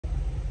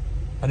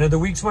Another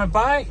week's went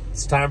by.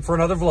 It's time for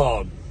another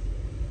vlog.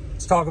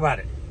 Let's talk about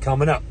it.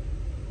 Coming up.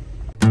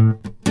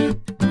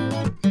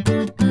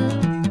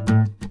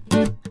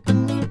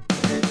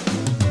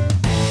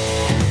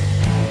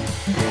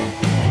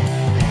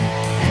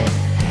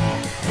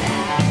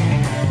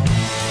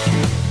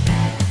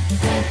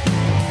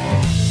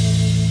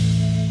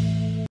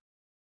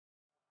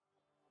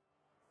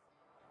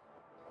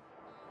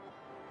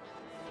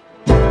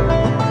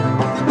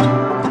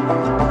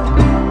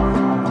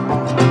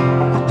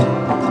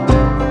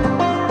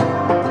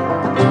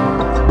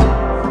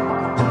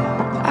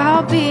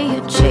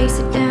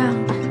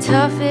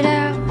 Tough it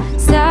out,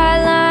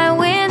 sideline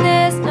when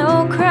there's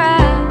no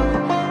crowd,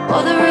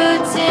 or the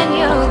roots in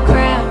your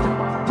ground.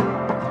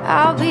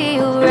 I'll be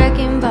a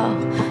wrecking ball,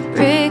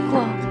 brick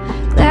wall,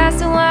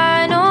 glass of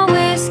wine or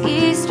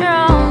whiskey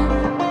strong.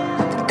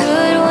 The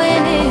good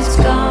when it's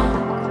gone,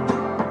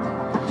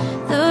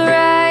 the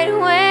right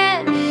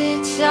when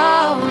it's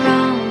all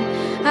wrong.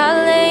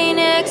 I'll lay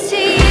next to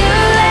you,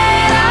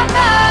 let our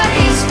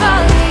bodies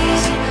fall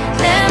easy,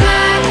 let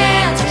my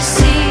hands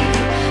receive.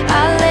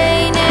 I'll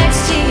lay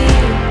next to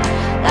you,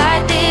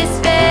 light this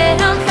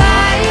bed on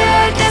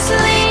fire,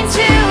 gasoline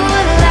to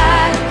a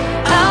light.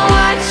 I'll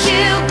watch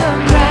you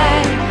burn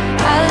bright.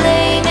 I'll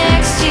lay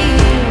next to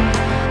you,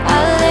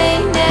 I'll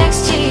lay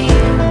next to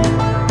you.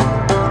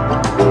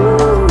 Ooh,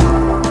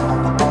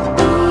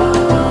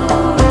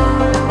 ooh,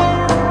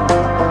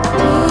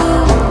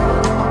 ooh.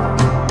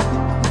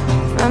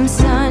 From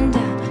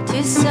sundown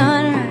to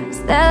sunrise,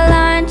 that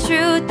line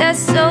truth, that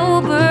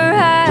sober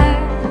high,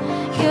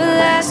 your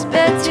last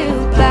bet to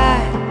buy.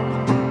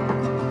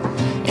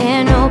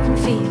 An open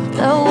field,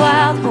 the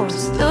wild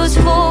horse, those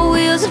four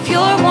wheels if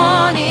you're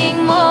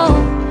wanting more.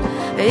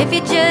 But if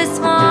you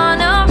just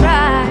wanna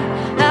ride,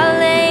 I'll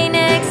lay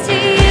next to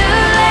you,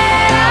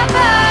 let our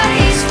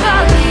bodies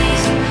fall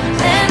easy,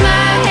 let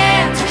my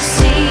hands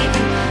receive.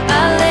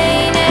 I'll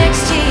lay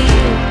next to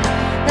you,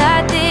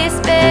 light this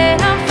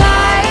bed on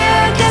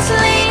fire,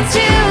 gasoline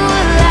to a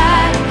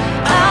light.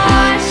 I'll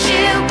watch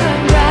you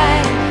burn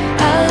bright.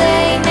 I'll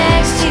lay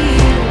next to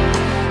you,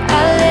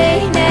 I'll lay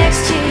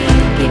next to you.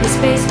 Give you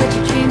space, let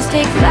your dreams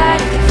take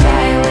flight. If you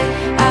fly away,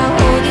 I'll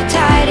hold you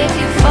tight. If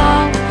you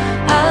fall,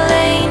 I'll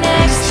lay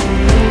next to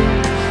you,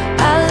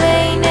 I'll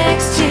lay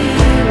next to you.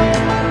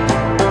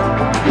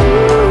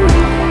 Ooh,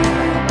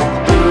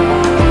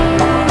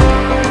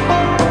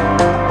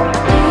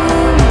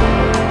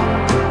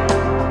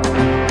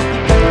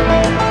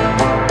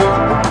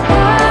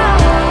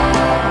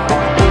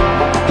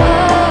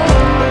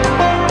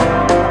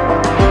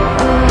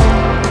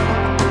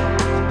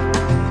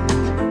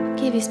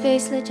 give you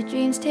space, let your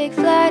dreams take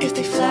flight. If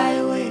they fly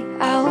away,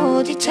 I'll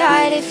hold you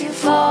tight. If you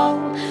fall,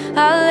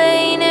 I'll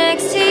lay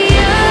next to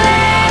you,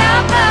 let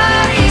our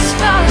bodies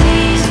fall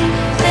easy,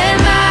 let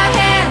my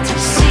hands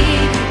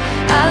receive.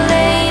 I'll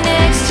lay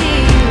next to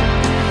you,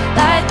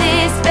 light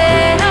this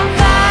bed on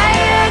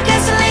fire,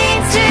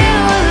 gasoline to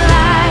a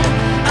light.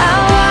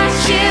 I'll watch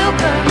you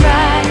burn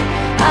bright.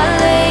 I'll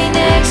lay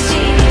next to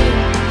you,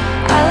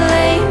 I'll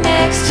lay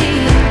next to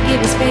you.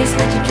 Give you space,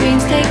 let your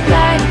dreams take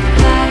flight. If you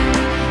fly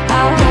away,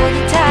 I'll hold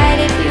you tight.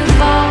 If you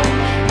fall,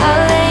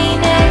 I'll lay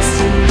next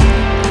to you,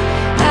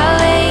 I'll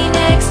lay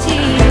next to you.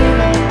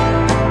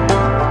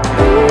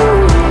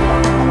 Ooh,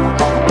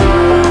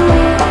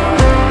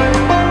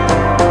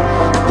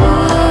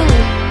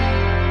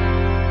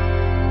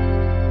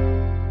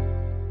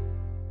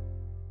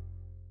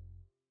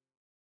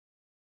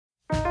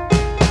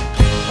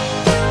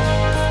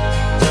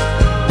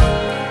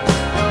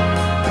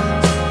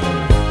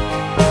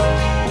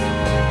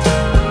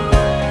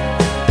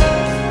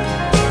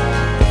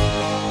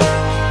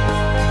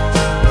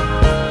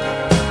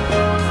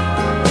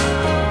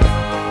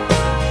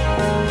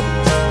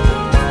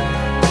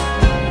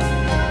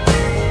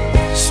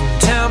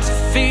 Sometimes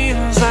it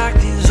feels like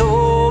these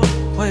old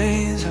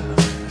ways are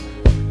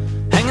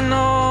hanging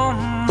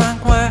on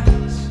like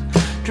wax,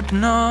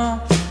 dripping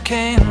off a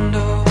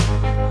candle,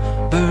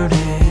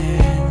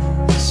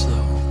 burning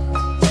slow.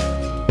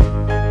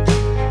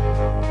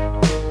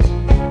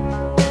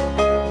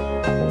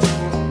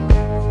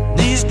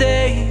 These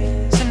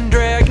days are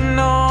dragging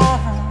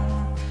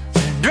on,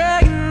 they're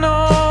dragging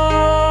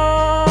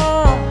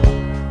on.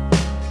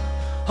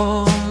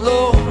 Oh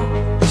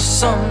Lord,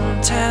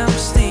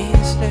 sometimes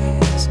these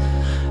days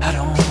I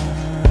don't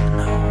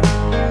know.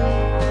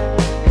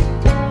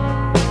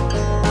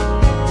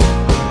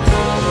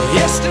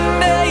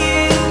 Yesterday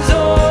is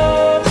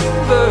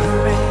over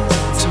and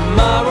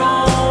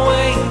tomorrow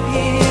ain't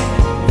here.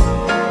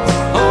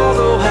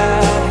 Although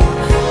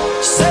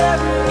I'm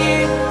 7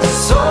 years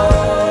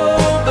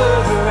sober,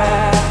 I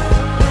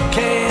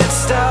can't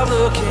stop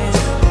looking,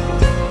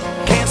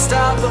 can't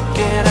stop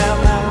looking at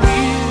my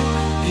rear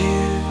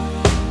view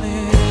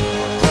mirror.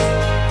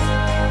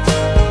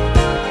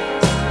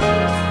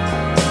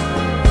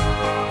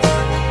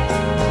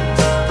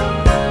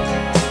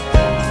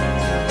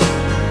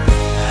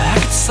 I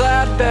could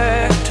slide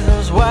back to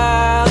those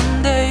wild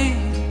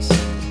days,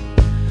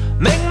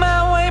 make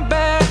my way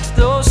back to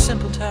those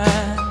simple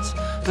times,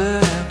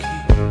 but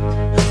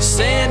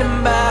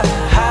down by the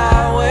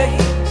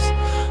highways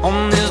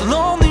on these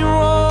lonely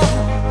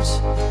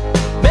roads,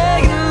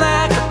 begging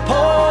like a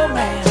poor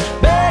man,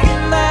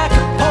 begging like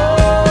a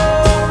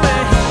poor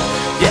man.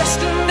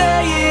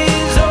 Yesterday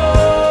is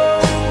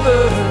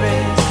over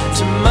and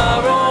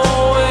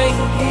tomorrow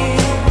ain't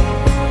here.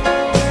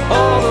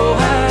 Although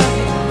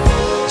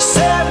I'm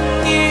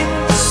 7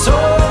 years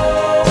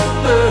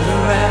sober,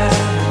 I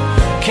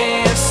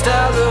can't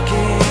stop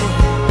looking,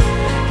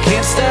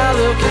 can't stop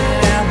looking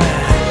at me.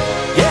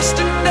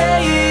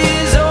 Yesterday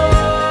is over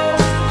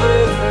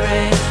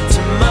and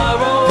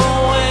tomorrow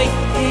ain't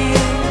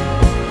here.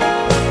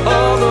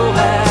 Although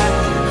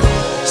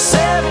I'm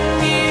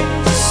 7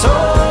 years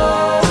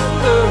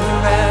sober,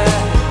 I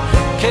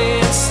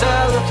can't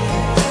stop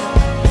looking,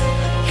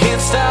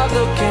 can't stop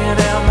looking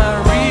at my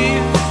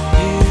rear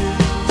view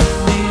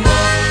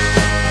mirror.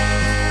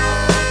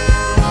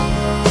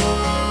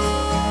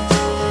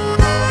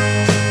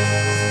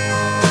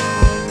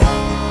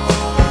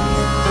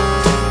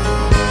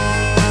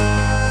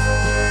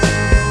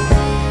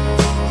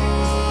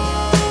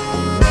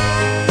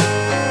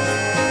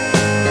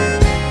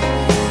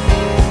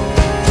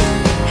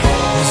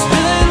 There's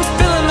villains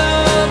filling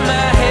up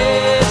my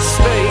head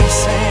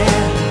space, and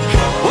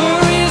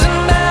worries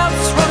and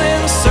doubts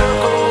running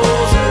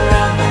circles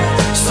around my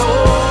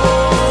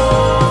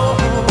soul.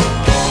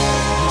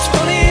 It's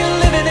funny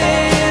living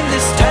in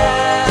this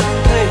tight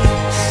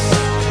place,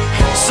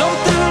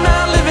 something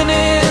not living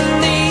in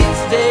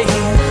these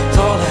days.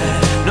 All I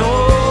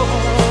know,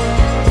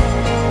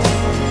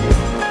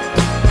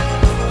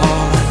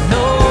 all I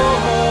know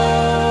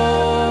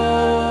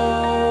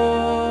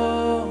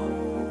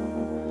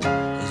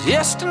is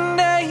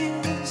yesterday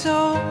is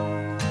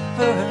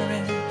over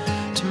and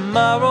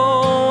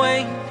tomorrow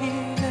ain't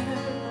here.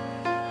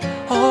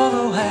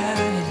 Although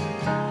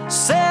I'm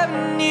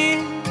 7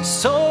 years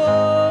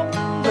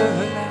sober,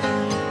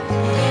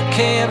 I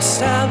can't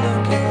stop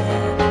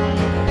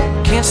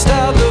looking, can't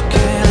stop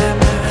looking at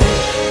me.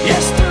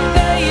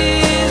 Yesterday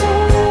is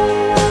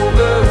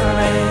over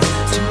and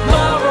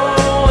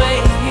tomorrow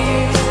ain't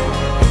here.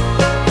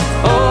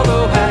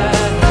 Although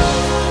I'm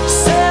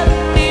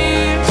 7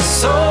 years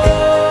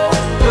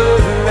sober,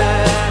 I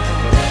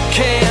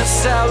can't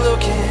stop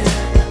looking,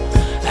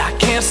 I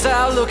can't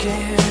stop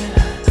looking,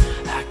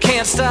 I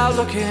can't stop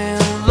looking.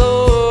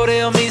 Lord,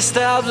 help me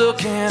stop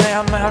looking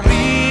at my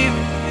rear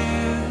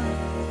view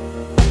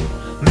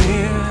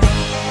mirror.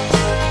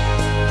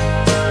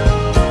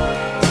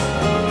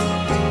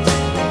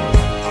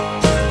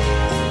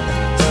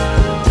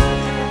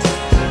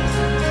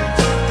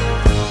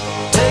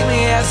 Take me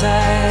as I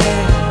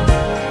am,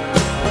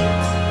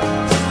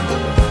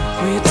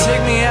 will you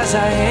take me as I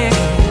am?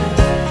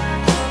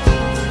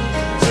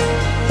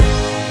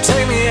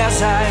 Take me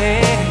as I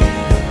am,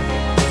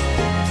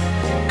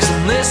 'cause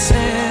I'm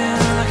listening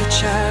like a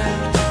child,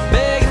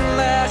 begging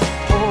like a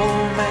poor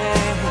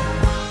man.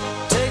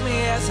 Take me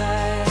as I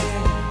am.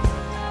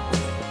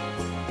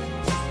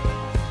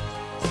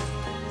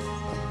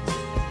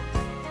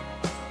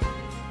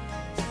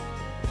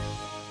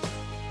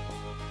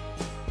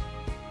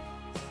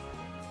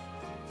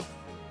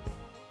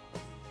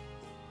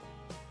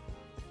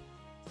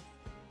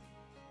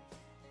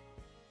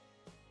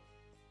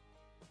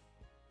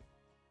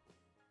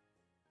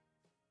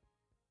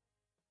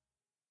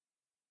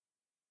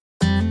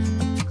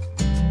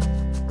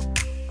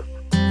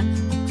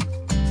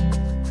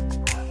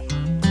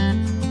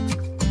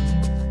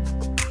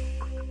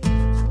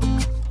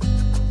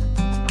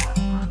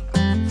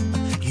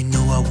 You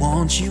know I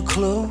want you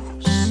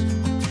close,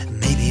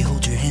 maybe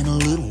hold your hand a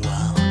little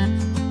while.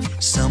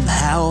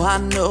 Somehow I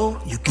know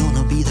you're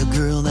gonna be the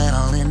girl that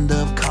I'll end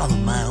up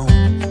calling my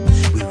own.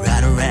 We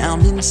ride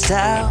around in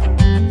style,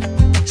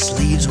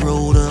 sleeves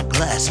rolled up,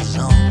 glasses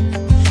on,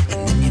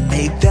 and then you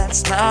make that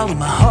smile and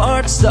my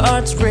heart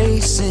starts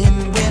racing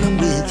when I'm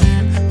with you.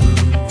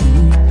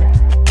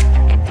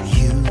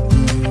 You,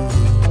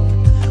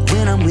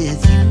 when I'm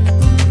with you.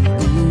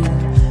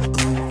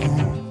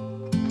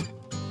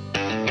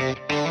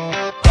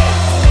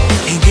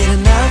 Can't get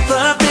enough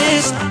of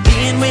this,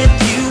 being with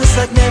you, it's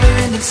like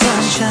never-ending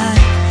sunshine.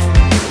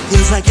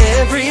 Feels like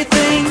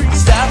everything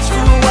stops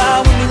for a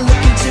while when we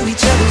look into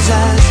each other's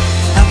eyes.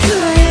 How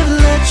could I ever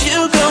let you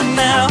go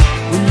now,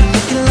 when you're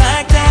looking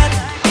like that?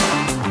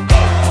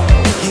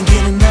 Can't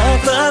get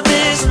enough of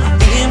this,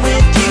 being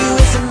with you,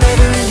 it's a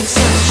never-ending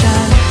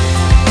sunshine.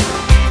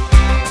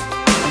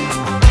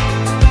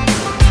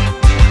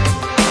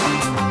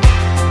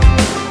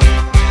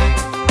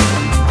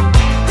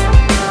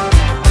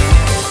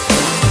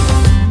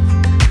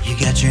 You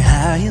got your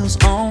high heels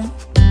on,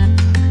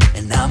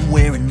 and I'm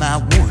wearing my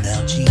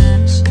worn-out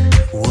jeans.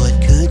 What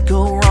could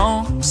go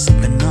wrong?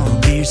 Sipping on a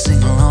beer,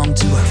 sing along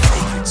to our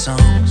favorite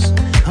songs.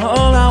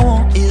 All I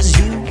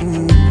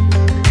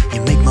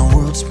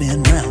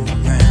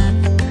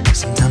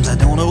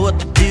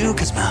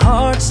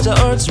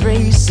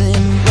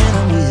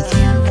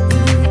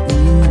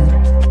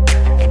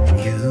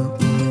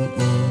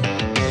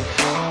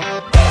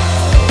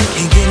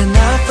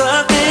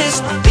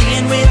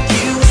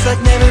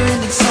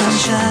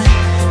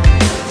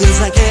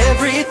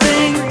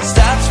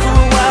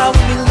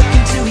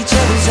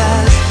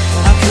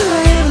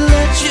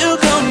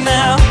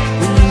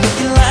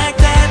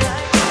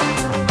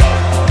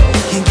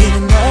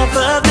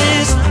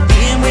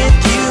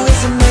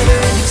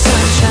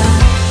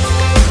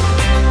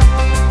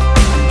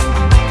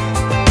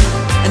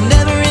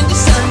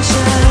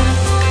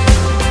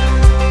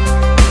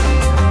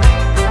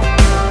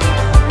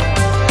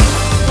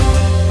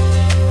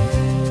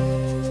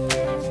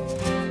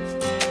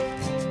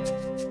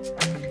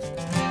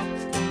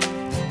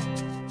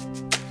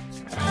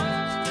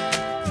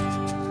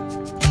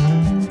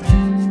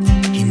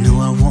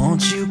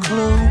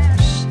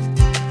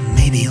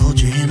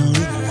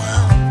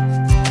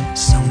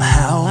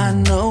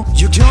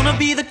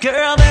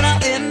girl, then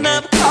I'll end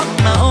up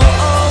calling my own.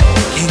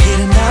 Can't get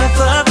enough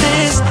of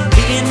this.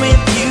 Being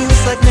with you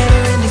is like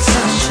never-ending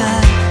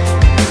sunshine.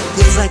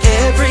 Feels like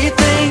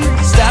everything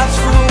stops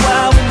for a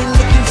while when we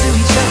look into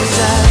each other's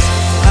eyes.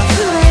 I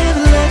could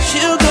ever let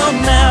you go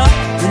now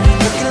when you're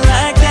looking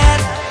like that.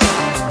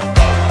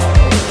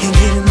 Can't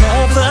get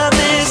enough of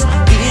this.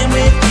 Being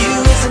with you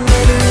is a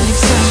never-ending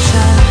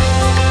sunshine.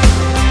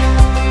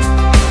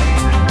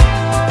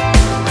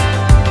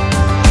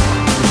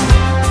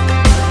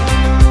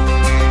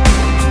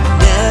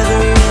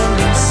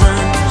 Never-ending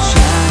sunshine.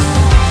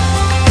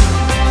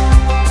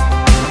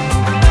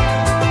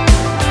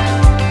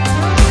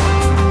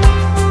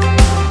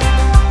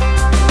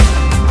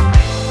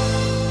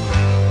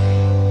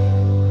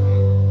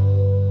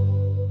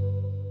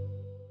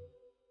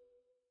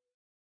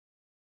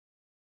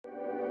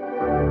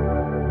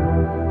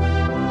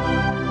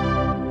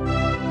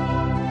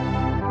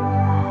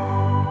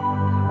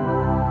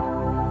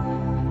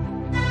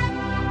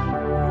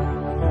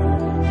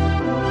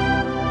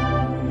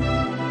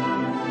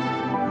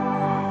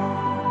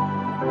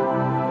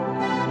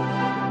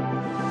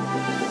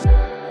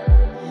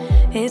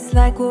 It's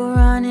like we're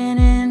running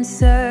in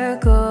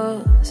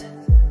circles,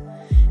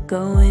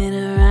 going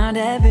around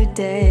every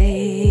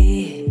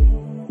day,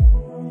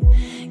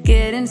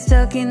 getting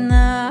stuck in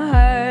the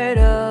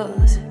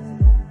hurdles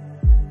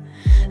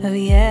of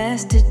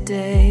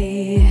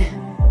yesterday.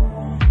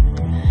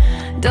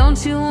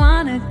 Don't you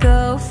wanna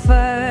go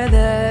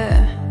further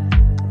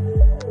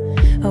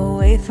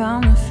away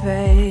from the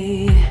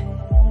fray?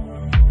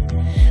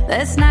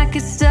 Let's not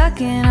get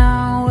stuck in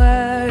our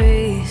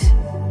worries.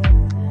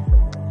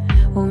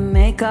 We'll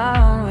make our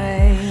own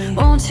way.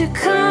 Won't you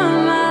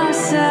come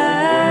outside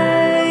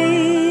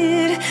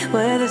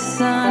where the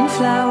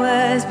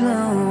sunflowers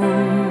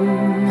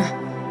bloom?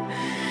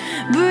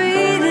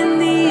 Breathe in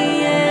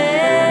the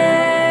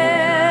air,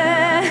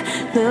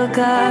 look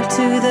up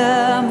to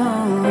the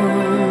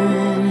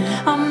moon.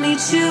 I'll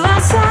meet you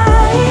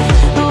outside,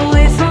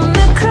 away from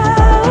the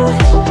crowd.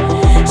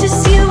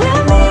 Just you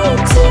and me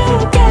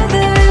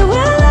together,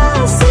 we'll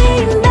all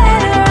sing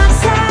better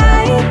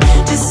outside.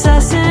 Just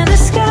us in the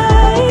sky.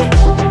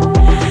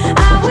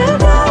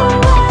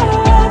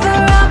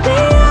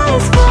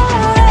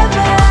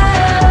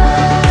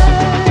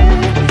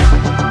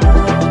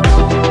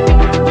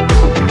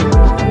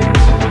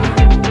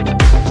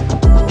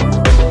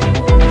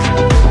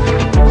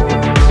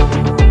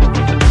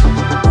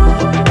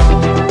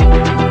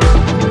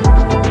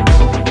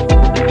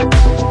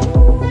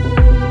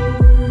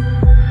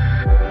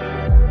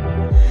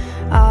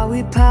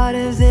 Part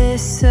of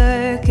this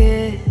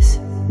circus,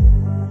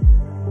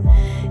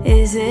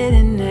 is it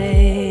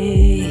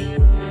innate?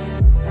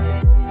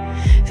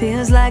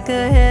 Feels like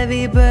a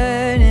heavy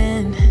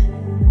burden,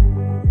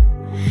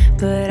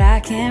 but I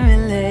can't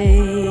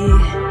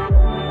relate.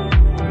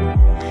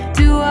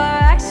 Do our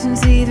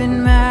actions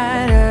even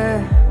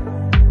matter,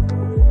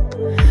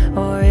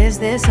 or is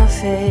this our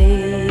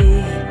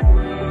fate?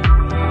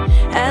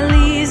 At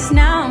least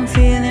now I'm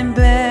feeling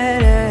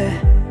better.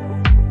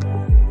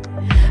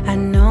 I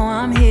know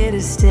I'm here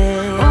to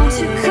stay. Won't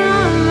you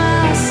come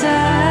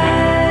outside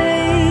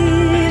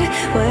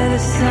where the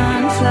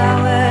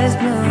sunflowers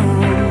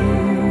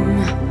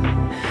bloom?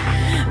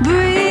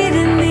 Breathe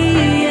in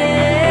the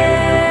air,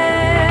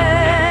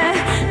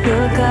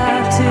 look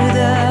up to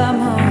the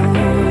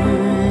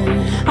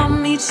moon. I'll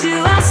meet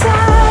you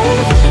outside,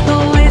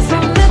 away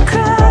from the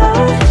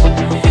crowd.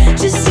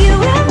 Just you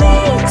and me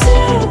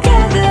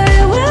together,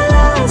 we'll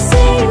all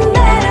sing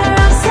better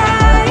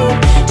outside.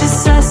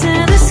 Just us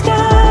in the sky.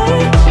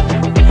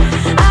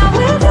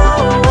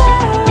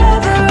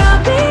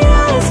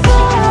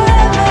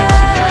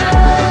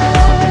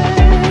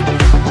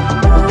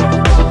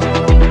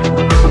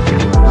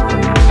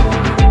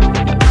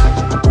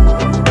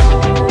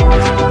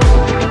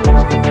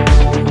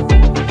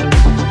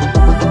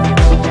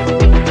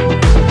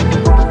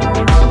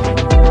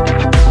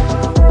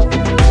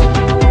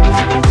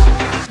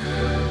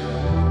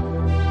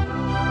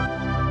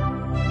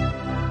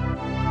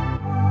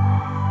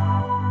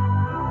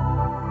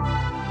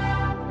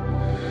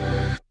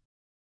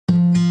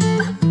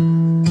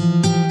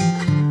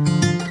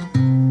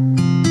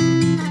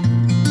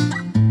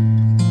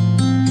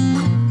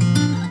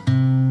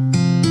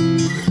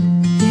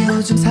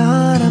 요즘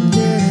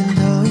사람들은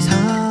더 이상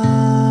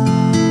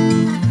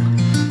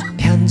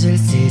편지를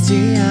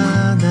쓰지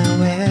않아.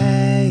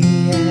 왜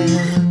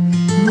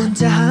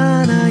문자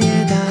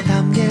하나에 다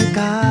담길까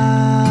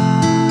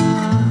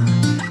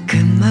그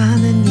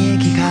많은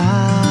얘기가.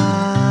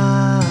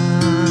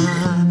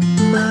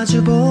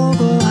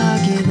 마주보고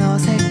하긴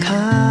어색한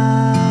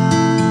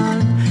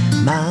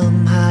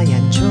마음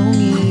하얀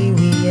종이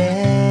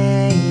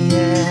위에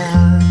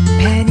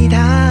펜이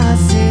다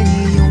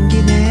쓰니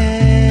용기내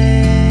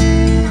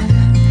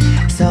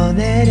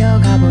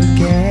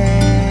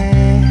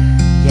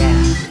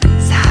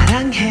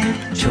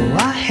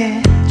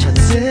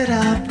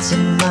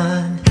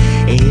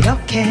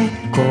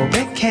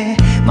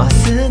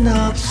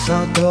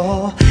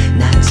없어도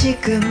나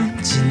지금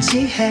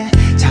진지해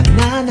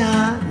장난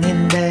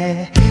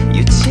아닌데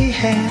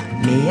유치해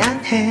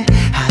미안해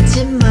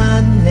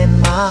하지만 내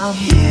맘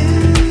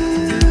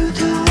You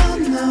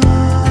don't know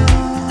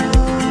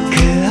그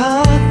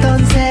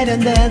어떤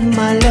세련된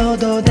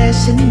말로도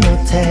대신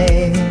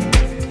못해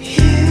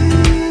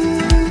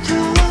You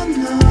don't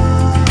know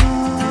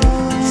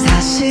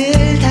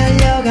사실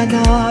달려가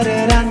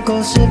너를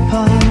안고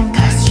싶어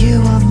Cause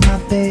you are my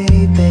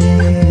baby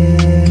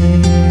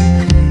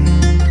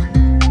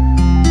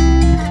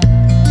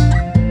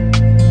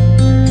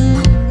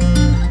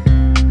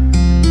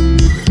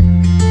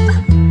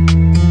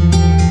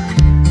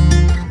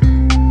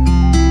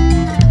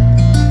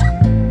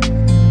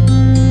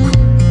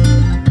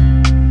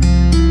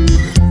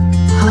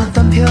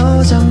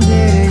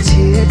표정들을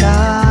지을까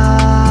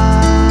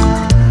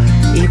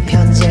이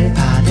편지를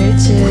받을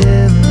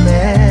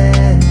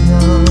즈음에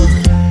넌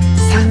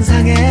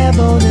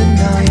상상해보는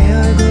너의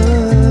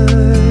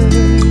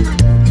얼굴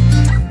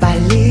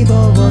빨리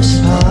보고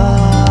싶어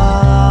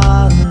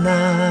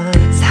난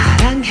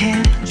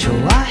사랑해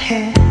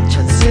좋아해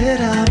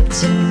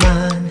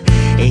촌스럽지만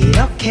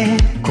이렇게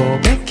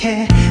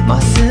고백해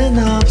멋은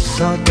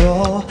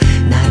없어도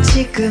나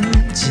지금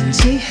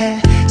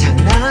진지해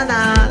장난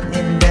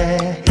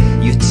아닌데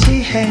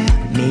유치해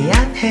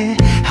미안해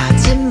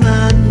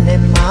하지만 내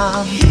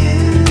맘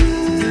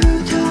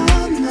You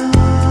don't know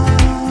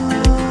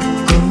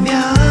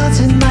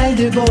꾸며진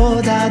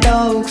말들보다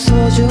더욱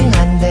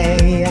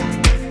소중한데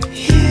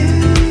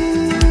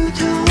You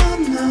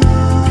don't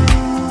know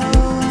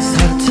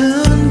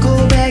서툰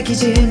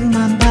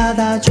고백이지만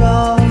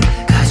받아줘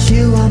Cause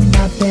you are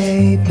my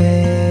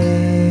baby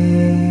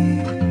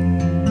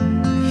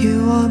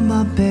You are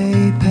my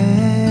baby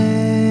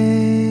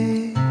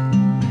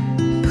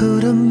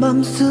푸른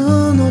밤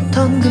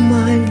수놓던 그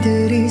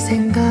말들이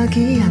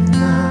생각이 안 나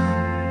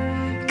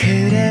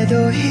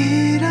그래도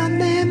이런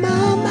내 맘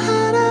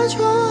하나 줘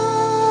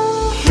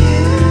You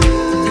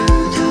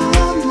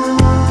don't know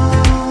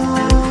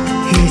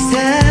이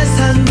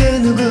세상 그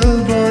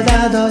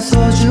누구보다 더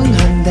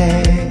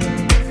소중한데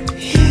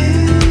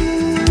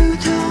You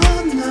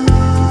don't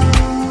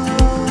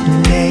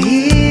know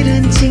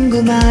내일은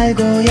친구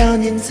말고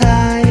연인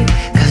사이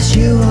Cause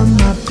you are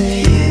my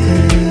baby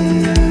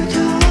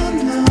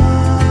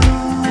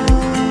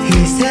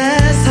이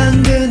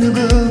세상 그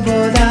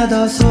누구보다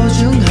더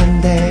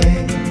소중한데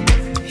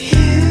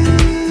You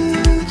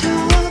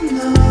don't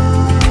know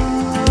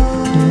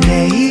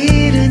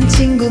내일은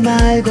친구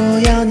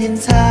말고 연인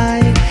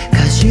사이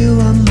Cause you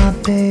are my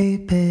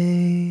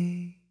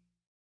baby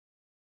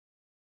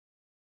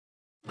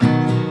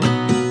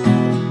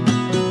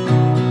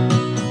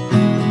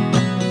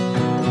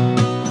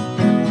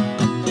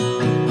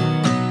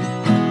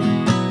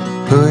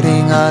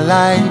Putting our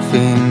life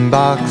in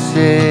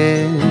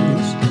boxes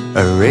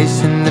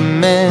Erasing the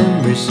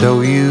memories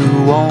so you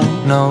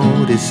won't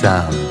notice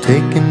I'm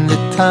taking the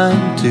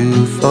time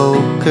to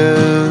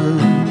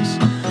focus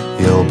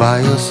You're by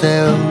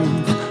yourself,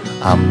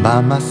 I'm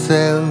by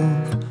myself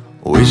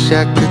Wish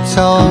I could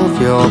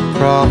solve your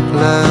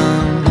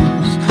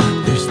problems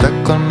They're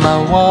stuck on my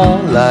wall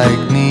like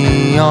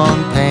neon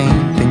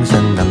paintings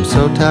And I'm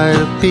so tired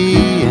of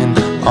being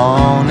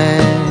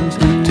honest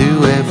To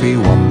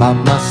everyone by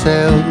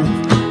myself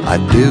I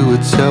do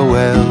it so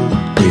well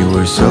We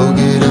were so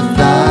good at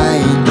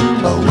flying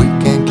But we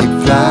can't keep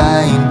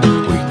flying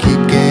We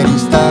keep getting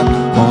stuck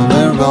on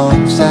the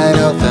wrong side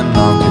of the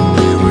mountain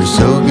We were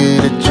so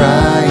good at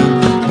trying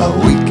But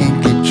we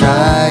can't keep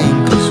trying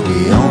Cause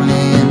we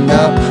only end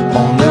up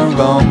on the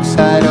wrong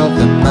side of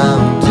the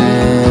mountain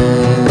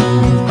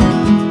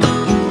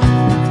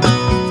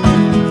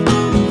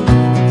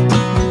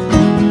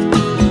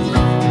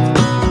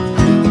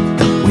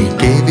We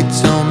gave it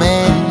so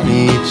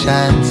many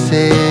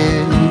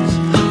chances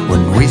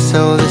When we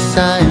saw the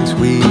signs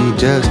we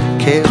just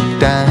kept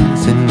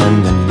dancing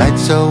And the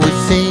nights always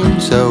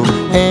seemed so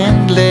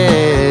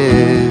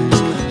endless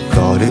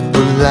Thought it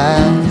would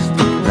last,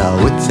 now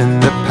it's in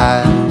the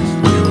past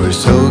We were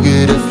so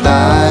good at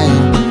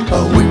flying,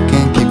 but we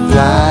can't keep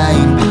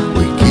flying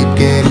We keep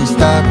getting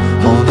stuck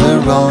on the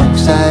wrong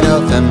side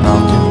of the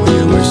mountain We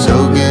were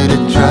so good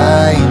at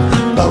trying,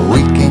 but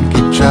we can't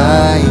keep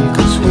trying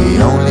Cause we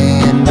only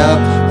end up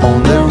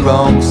on the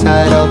wrong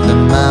side of the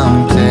mountain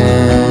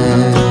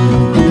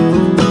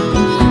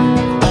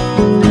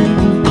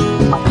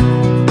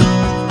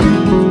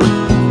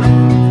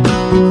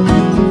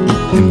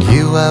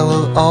I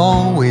will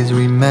always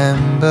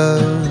remember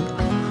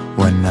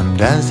When I'm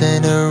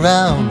dancing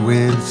around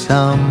with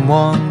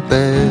someone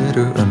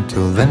better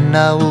Until then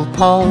I will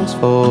pause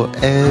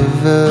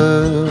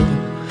forever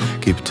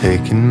Keep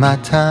taking my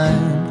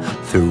time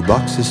through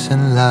boxes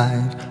and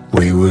light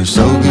We were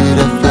so good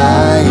at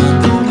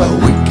flying But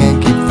we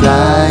can't keep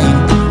flying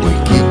We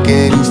keep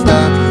getting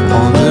stuck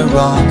on the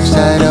wrong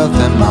side of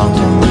the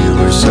mountain We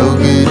were so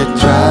good at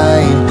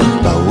trying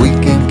But we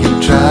can't keep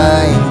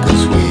trying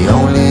Cause we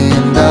only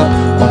end up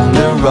on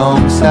the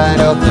wrong side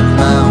of the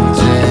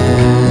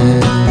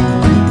mountain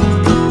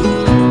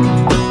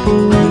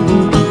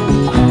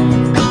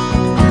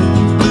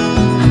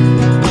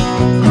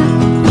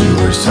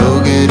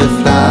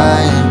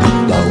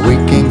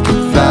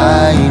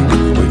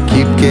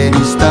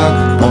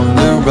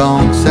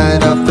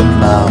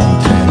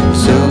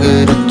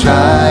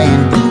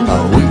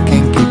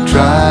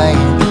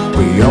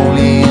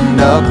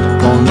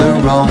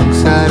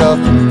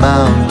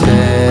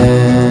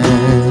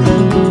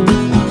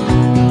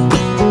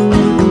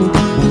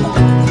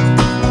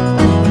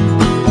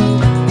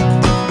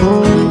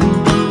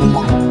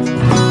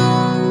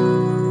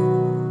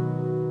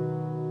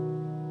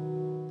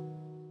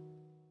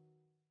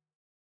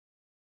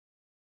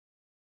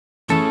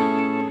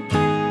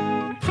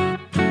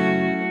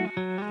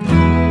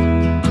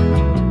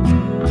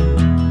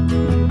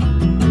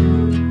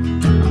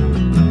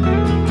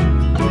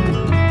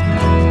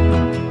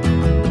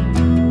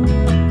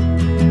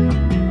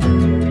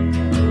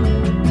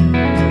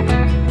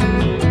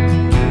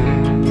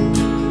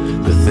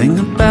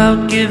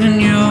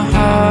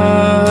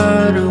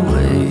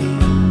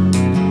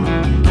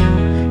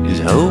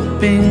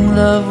hoping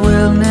love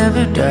will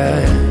never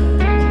die.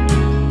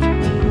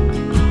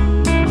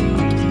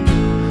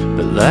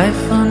 But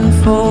life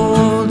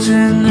unfolds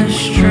in the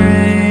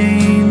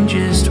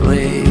strangest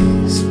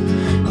ways,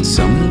 and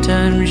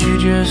sometimes you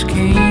just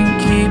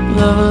can't keep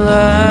love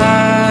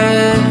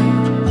alive.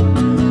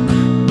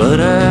 But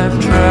I've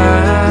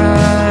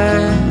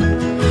tried,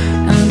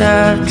 and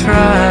I've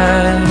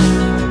tried,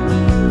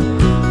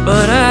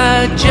 but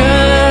I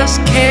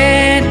just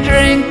can't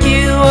drink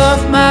you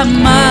off my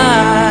mind.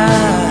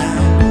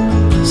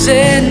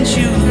 Since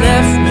you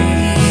left me,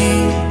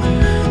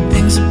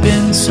 things have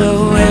been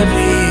so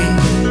heavy.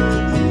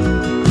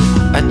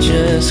 I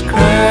just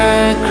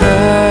cry,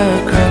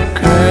 cry, cry,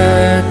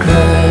 cry,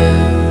 cry.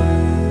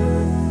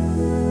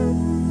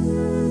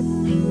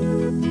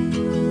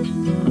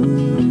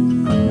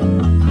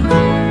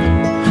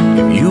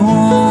 If you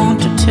want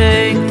to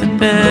take the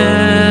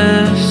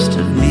best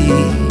of me,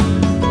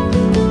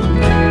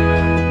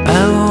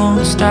 I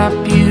won't stop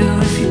you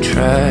if you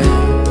try.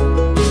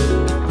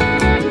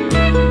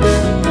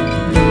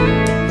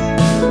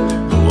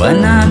 Why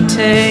not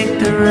take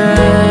the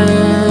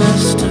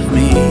rest of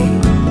me?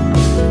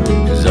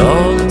 'Cause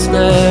all that's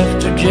left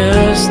are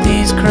just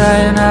these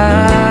crying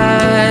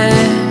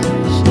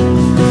eyes.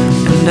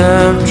 And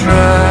I've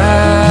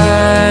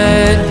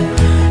tried,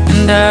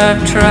 and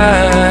I've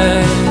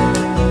tried,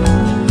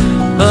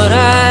 but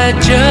I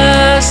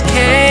just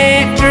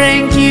can't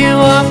drink you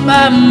off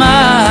my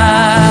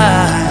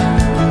mind.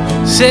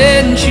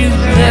 Since you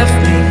left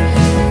me,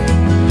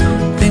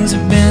 things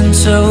have been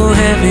so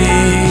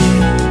heavy.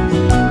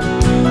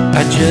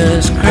 I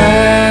just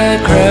cry,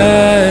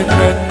 cry,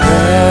 cry,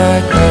 cry,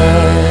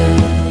 cry.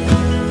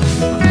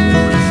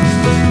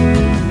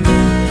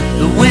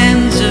 The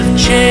winds of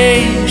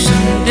change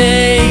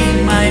someday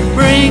might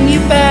bring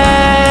you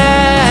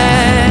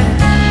back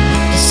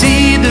to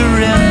see the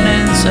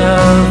remnants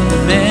of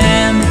the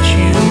man that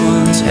you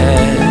once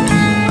had.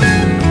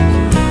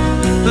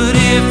 But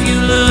if you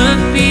look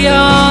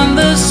beyond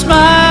the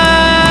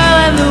smile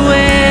and the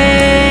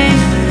wing,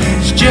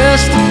 it's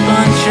just a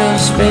bunch of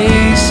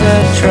space I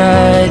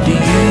tried to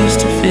use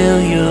to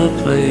fill your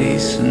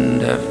place.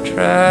 And I've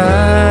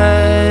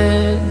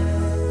tried,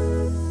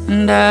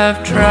 and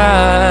I've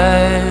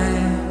tried,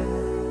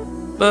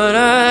 but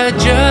I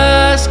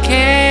just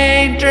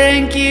can't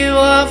drink you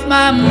off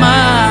my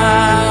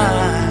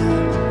mind.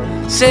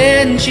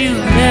 Since you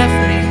left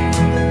me,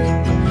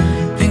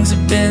 things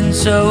have been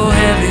so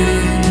heavy.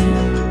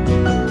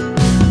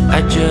 I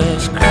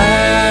just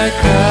cry,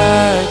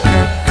 cry,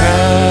 cry,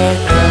 cry,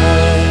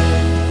 cry.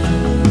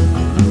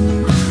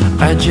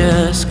 I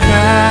just